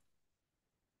like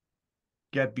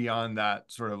get beyond that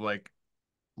sort of like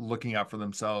looking out for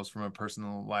themselves from a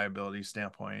personal liability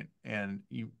standpoint. And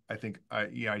I think I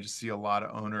just see a lot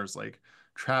of owners like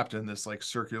trapped in this like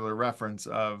circular reference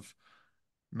of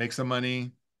make some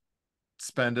money,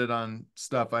 spend it on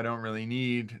stuff I don't really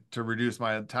need to reduce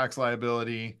my tax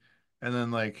liability. And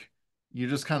then like, you're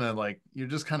just kind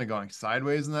of going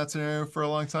sideways in that scenario for a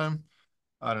long time.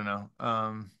 I don't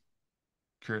know.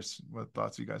 Curious what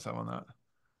thoughts you guys have on that.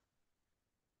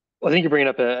 Well, I think you're bringing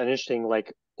up an interesting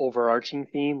like overarching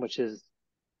theme, which is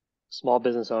small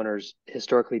business owners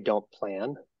historically don't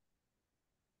plan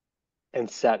and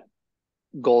set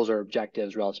goals or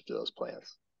objectives relative to those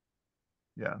plans.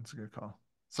 Yeah, it's a good call.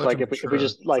 So like if we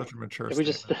just like such a mature if we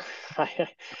just statement.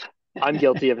 I'm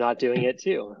guilty of not doing it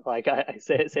too. Like I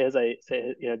say as I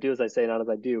say, you know, do as I say, not as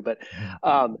I do. But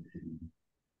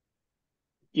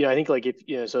you know, I think like if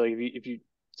you know, so if you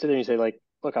sit there and you say like,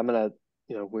 look, I'm gonna,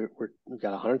 you know, we've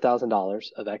got $100,000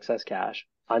 of excess cash.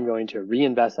 I'm going to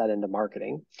reinvest that into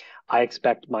marketing. I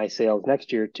expect my sales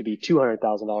next year to be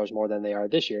 $200,000 more than they are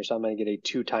this year. So I'm going to get a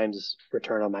 2 times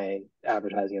return on my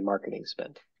advertising and marketing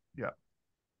spend. Yeah.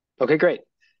 Okay, great.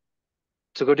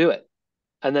 So go do it.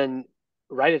 And then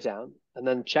write it down and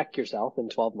then check yourself in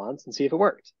 12 months and see if it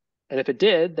worked. And if it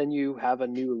did, then you have a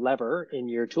new lever in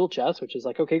your tool chest, which is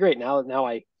like, okay, great. Now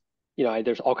I, you know,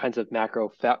 there's all kinds of macro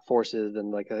fat forces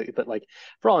and like, but like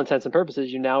for all intents and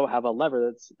purposes, you now have a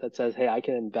lever that says, hey, I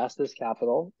can invest this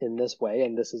capital in this way,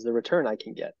 and this is the return I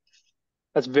can get.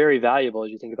 That's very valuable as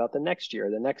you think about the next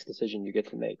year, the next decision you get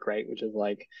to make, right? Which is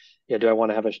like, you know, do I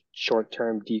want to have a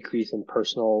short-term decrease in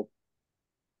personal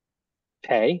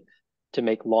pay to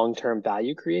make long-term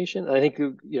value creation? And I think,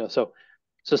 you know, so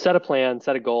set a plan,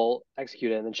 set a goal,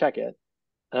 execute it, and then check it.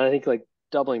 And I think like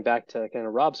doubling back to kind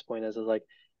of Rob's point is like,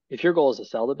 if your goal is to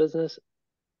sell the business,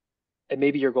 and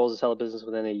maybe your goal is to sell a business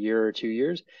within a year or 2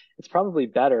 years, it's probably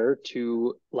better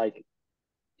to like,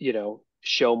 you know,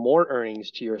 show more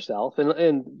earnings to yourself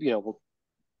and, you know,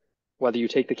 whether you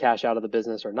take the cash out of the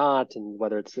business or not, and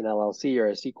whether it's an LLC or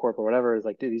a C Corp or whatever, is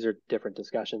like, these are different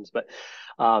discussions, but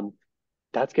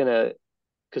that's going to,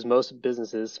 because most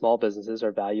businesses, small businesses,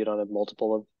 are valued on a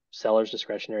multiple of sellers'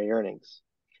 discretionary earnings.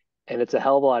 And it's a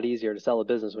hell of a lot easier to sell a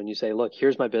business when you say, look,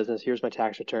 here's my business, here's my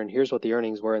tax return, here's what the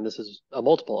earnings were, and this is a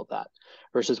multiple of that.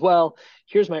 Versus, well,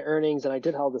 here's my earnings, and I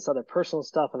did all this other personal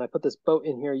stuff, and I put this boat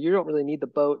in here. You don't really need the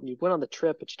boat, and you went on the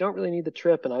trip, but you don't really need the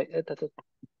trip. And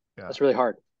that's really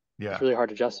hard. Yeah. It's really hard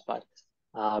to justify.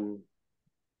 I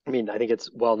mean, I think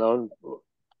it's well known,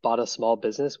 bought a small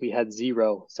business. We had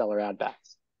 0 seller ad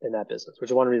backs in that business, which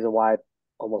is one reason why I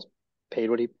almost paid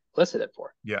what he listed it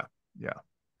for. Yeah. Yeah.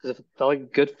 Because it felt like a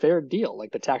good, fair deal.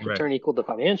 Like the tax return equaled the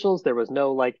financials. There was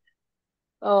no like,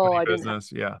 oh, I didn't.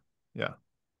 Business. Yeah. Yeah.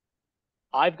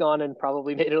 I've gone and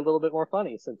probably made it a little bit more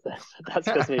funny since then. That's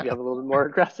because maybe I'm a little bit more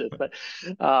aggressive. But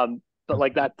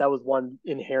like that was one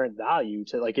inherent value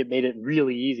to like, it made it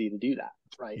really easy to do that.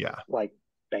 Right. Yeah. Like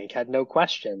bank had no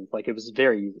questions. Like it was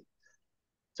very easy.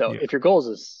 So if your goal is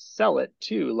to sell it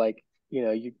too, like, you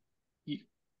know, you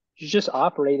just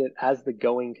operate it as the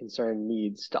going concern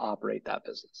needs to operate that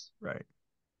business. Right.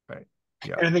 Right.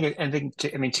 Yeah. And I think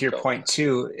to your point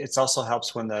too, it also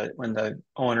helps when the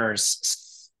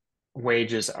owner's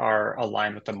wages are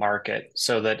aligned with the market,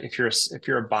 so that if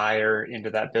you're a buyer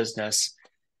into that business,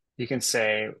 you can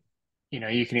say, you know,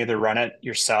 you can either run it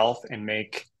yourself and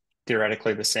make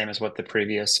theoretically the same as what the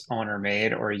previous owner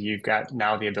made, or you've got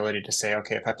now the ability to say,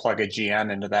 okay, if I plug a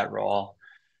GM into that role,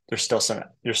 there's still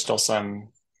some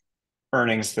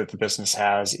earnings that the business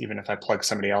has, even if I plug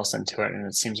somebody else into it, and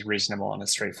it seems reasonable and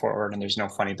it's straightforward, and there's no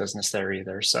funny business there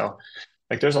either. So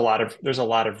like there's a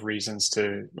lot of reasons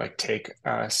to like take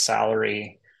a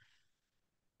salary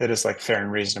that is like fair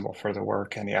and reasonable for the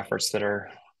work and the efforts that are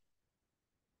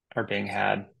being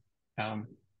had.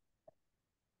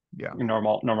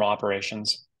 Normal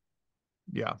operations.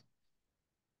 Yeah.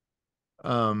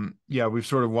 We've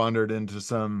sort of wandered into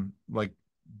some, like,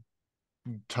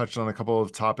 touched on a couple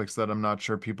of topics that I'm not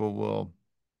sure people will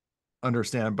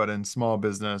understand, but in small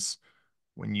business,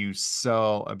 when you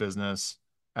sell a business,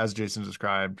 as Jason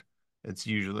described, it's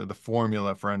usually the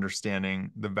formula for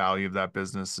understanding the value of that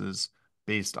business is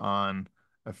based on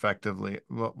effectively,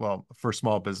 well, for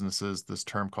small businesses, this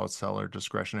term called seller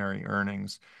discretionary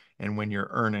earnings. And when your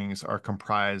earnings are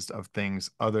comprised of things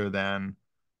other than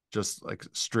just like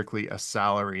strictly a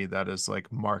salary that is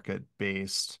like market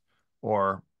based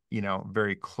or,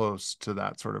 very close to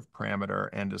that sort of parameter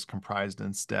and is comprised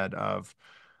instead of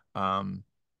um,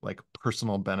 like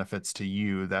personal benefits to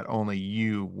you that only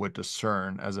you would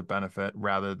discern as a benefit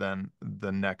rather than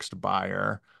the next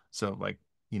buyer. So like,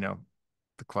 you know,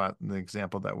 the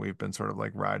example that we've been sort of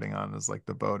like riding on is like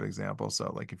the boat example.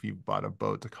 So like if you bought a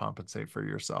boat to compensate for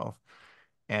yourself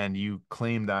and you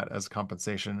claim that as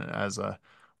compensation as a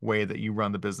way that you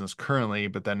run the business currently,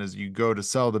 but then as you go to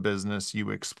sell the business, you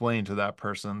explain to that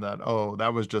person that, oh,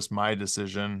 that was just my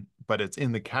decision, but it's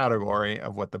in the category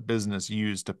of what the business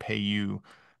used to pay you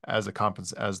as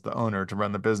as the owner to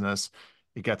run the business.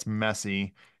 It gets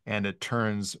messy and it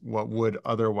turns what would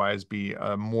otherwise be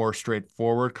a more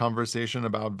straightforward conversation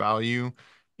about value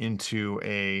into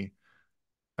a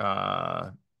uh,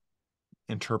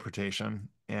 interpretation,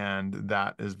 and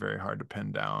that is very hard to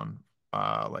pin down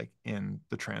like in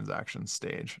the transaction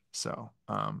stage. So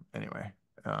anyway,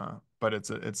 but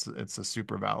it's a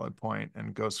super valid point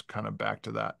and goes kind of back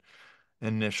to that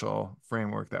initial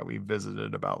framework that we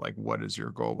visited about like what is your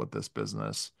goal with this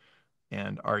business,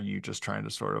 and are you just trying to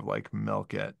sort of like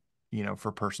milk it,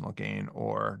 for personal gain,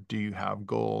 or do you have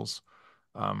goals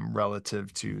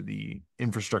relative to the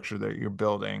infrastructure that you're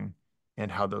building and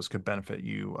how those could benefit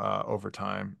you over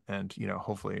time and,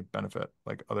 hopefully benefit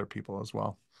like other people as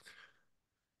well.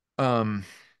 Um,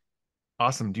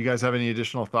 awesome. Do you guys have any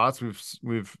additional thoughts?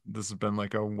 This has been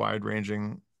like a wide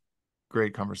ranging,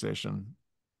 great conversation.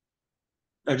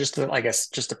 Or I guess,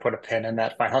 just to put a pin in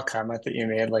that final comment that you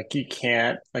made, like you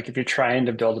can't, like if you're trying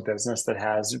to build a business that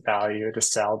has value to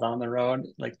sell down the road,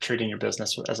 like treating your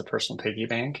business as a personal piggy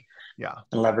bank Yeah.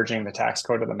 and leveraging the tax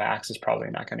code to the max is probably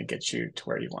not going to get you to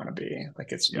where you want to be.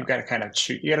 Like Yeah. you got to kind of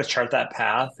you got to chart that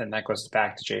path. And that goes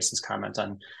back to Jason's comment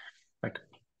on like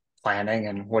planning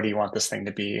and what do you want this thing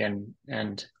to be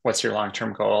and what's your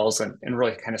long-term goals and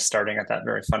really kind of starting at that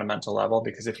very fundamental level.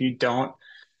 Because if you don't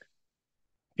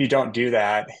do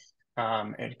that,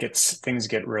 things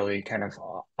get really kind of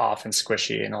off and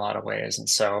squishy in a lot of ways. And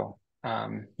so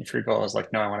if your goal is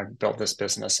like, no, I want to build this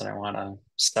business and I want to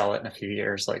sell it in a few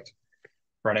years, like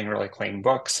running really clean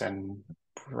books and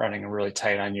running really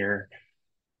tight on your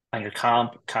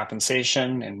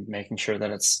compensation and making sure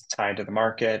that it's tied to the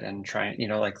market and trying,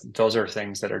 like those are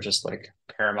things that are just like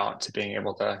paramount to being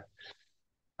able to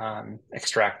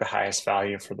extract the highest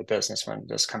value for the business when it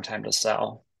does come time to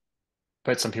sell.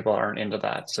 But some people aren't into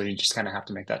that. So you just kind of have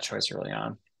to make that choice early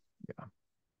on. Yeah.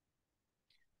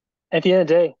 At the end of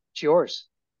the day, it's yours.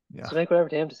 Yeah. So make whatever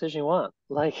damn decision you want.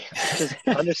 Like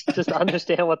just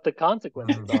understand what the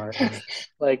consequences are. And,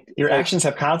 like your actions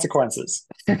have consequences.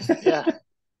 Yeah.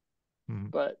 Mm-hmm.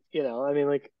 But I mean,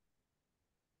 like,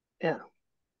 yeah.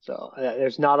 So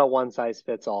there's not a one size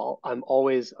fits all. I'm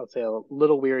always, I'll say, a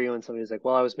little weary when somebody's like,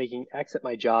 well, I was making X at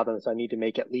my job, and so I need to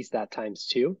make at least that times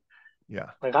two.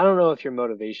 Yeah. Like, I don't know if your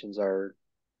motivations are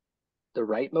the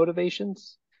right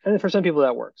motivations. And for some people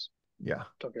that works. Yeah.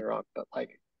 Don't get me wrong, but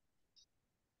like,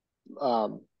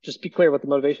 just be clear what the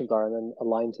motivations are and then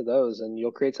align to those, and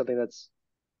you'll create something that's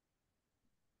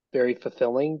very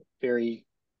fulfilling, very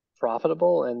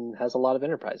profitable, and has a lot of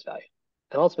enterprise value.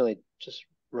 And ultimately, just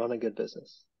run a good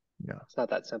business. Yeah. It's not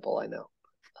that simple, I know.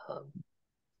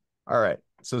 All right.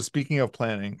 So speaking of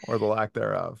planning or the lack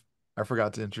thereof, I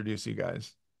forgot to introduce you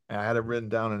guys. And I had it written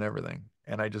down and everything.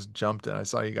 And I just jumped in. I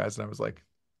saw you guys and I was like,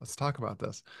 let's talk about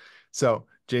this. So,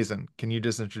 Jason, can you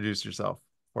just introduce yourself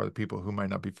for the people who might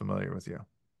not be familiar with you?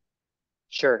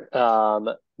 Sure.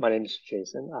 My name is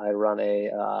Jason. I run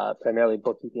a primarily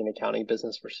bookkeeping and accounting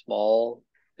business for small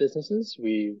businesses.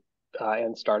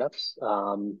 And startups.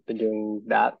 Been doing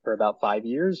that for about 5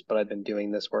 years, but I've been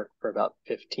doing this work for about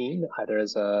 15, either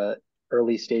as a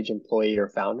early stage employee or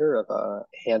founder of a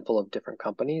handful of different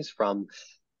companies, from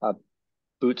a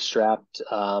bootstrapped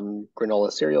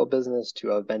granola cereal business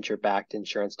to a venture-backed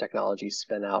insurance technology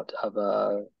spin out of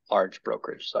a large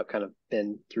brokerage. So I've kind of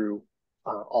been through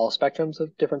all spectrums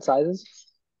of different sizes.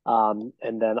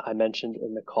 And then I mentioned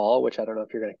in the call, which I don't know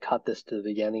if you're going to cut this to the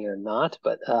beginning or not,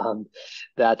 but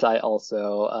that I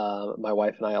also, my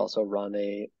wife and I also run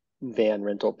a van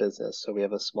rental business. So we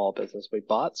have a small business we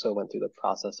bought. So I went through the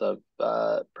process of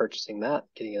purchasing that,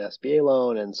 getting an SBA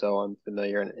loan. And so I'm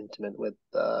familiar and intimate with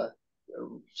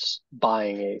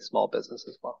buying a small business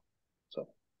as well. So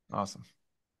awesome.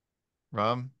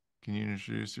 Rob? Can you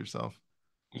introduce yourself?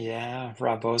 Yeah,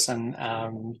 Rob Boson.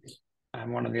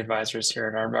 I'm one of the advisors here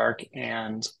at Aardvark,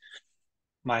 and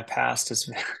my past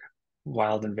is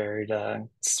wild and varied.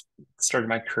 Started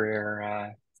my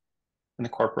career in the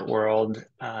corporate world,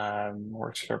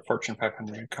 worked for Fortune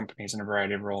 500 companies in a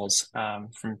variety of roles,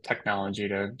 from technology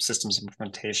to systems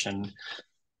implementation.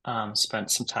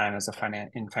 Spent some time as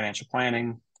in financial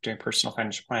planning, doing personal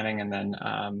financial planning, and then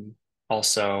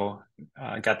also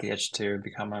got the itch to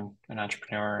become an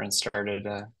entrepreneur and started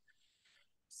a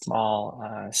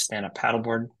small stand-up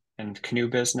paddleboard and canoe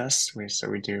business. We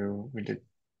did a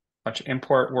bunch of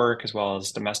import work as well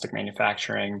as domestic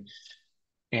manufacturing.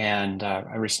 And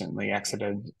I recently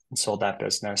exited and sold that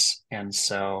business. And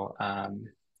so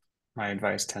my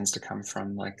advice tends to come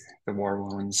from like the war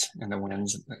wounds and the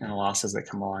wins and the losses that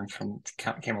came along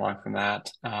from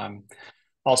that.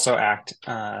 Also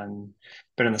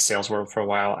been in the sales world for a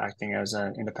while, acting as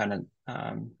an independent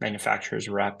manufacturer's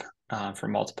rep for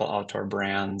multiple outdoor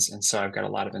brands. And so I've got a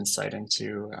lot of insight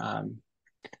into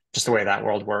just the way that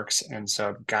world works. And so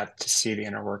I've got to see the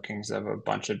inner workings of a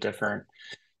bunch of different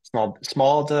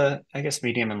small to, I guess,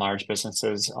 medium and large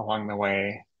businesses along the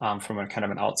way, from a kind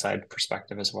of an outside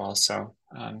perspective as well. So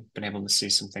been able to see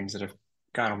some things that have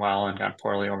gone well and gone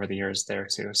poorly over the years there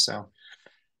too. So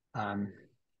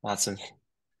lots of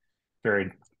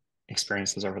varied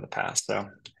experiences over the past. So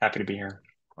happy to be here.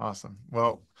 Awesome.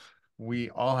 Well, we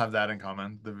all have that in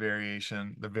common, the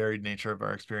varied nature of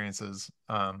our experiences.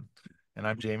 And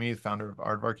I'm Jamie, the founder of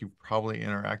Aardvark. You've probably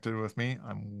interacted with me.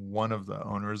 I'm one of the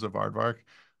owners of Aardvark.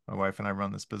 My wife and I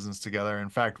run this business together. In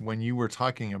fact, when you were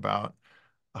talking about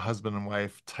a husband and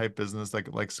wife type business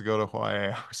that likes to go to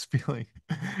Hawaii,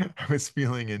 I was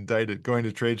feeling indicted going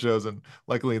to trade shows, and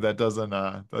luckily that doesn't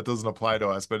apply to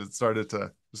us. But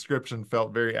description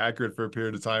felt very accurate for a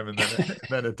period of time, and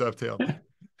then it dovetailed.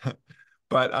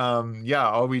 But yeah,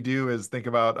 all we do is think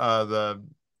about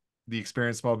the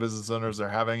experience small business owners are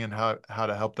having and how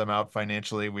to help them out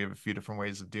financially. We have a few different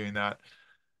ways of doing that.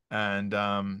 And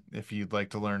if you'd like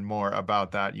to learn more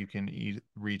about that, you can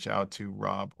reach out to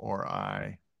Rob or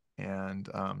I. And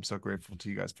I'm so grateful to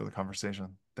you guys for the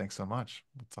conversation. Thanks so much.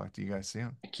 We'll talk to you guys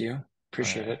soon. Thank you.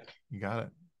 Appreciate it. You got it.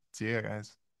 See ya,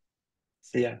 guys.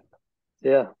 See ya.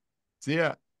 Yeah. See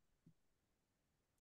ya.